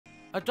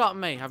Adopt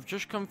Me have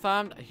just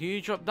confirmed a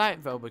huge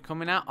update that will be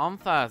coming out on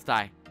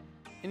Thursday.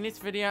 In this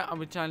video, I'll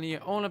be telling you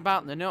all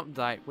about the new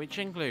update, which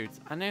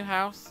includes a new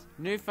house,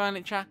 new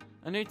furniture,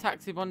 a new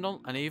taxi bundle,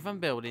 and even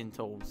building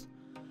tools.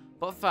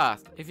 But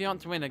first, if you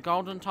want to win a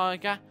golden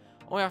tiger,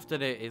 all you have to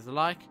do is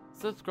like,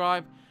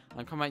 subscribe,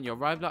 and comment your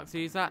Roblox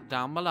user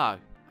down below.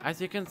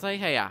 As you can see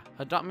here,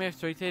 Adopt Me have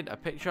tweeted a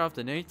picture of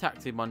the new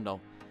taxi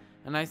bundle,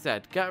 and they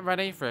said, get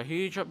ready for a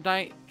huge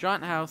update,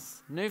 giant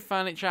house, new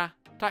furniture,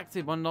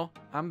 taxi bundle,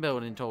 and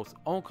building tools,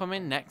 all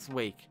coming next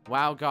week.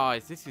 Wow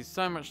guys, this is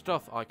so much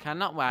stuff, I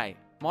cannot wait.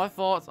 My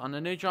thoughts on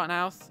the new giant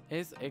house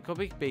is it could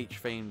be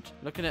beach themed,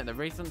 looking at the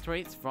recent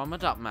tweets from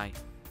Adopt Me.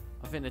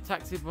 I think the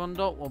taxi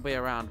bundle will be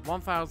around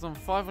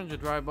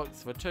 1,500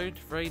 Robux for 2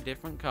 to 3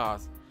 different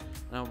cars,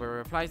 and I'll be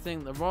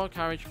replacing the Royal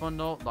Carriage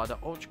bundle like the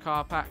Ultra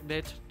Car Pack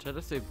did to the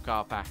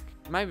Supercar Pack.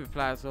 Maybe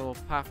players will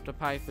have to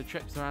pay for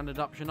trips around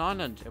Adoption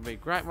Island, it'll be a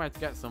great way to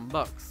get some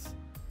bucks.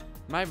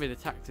 Maybe the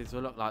taxis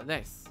will look like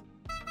this.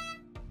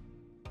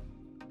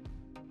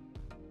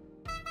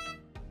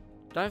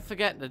 Don't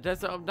forget the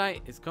desert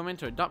update is coming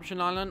to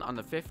Adoption Island on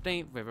the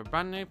 15th with a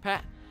brand new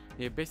pet,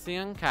 the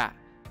Abyssinian cat.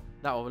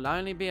 That will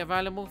only be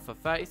available for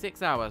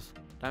 36 hours.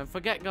 Don't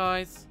forget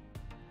guys.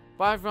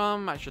 Bye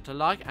everyone, make sure to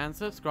like and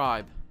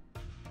subscribe.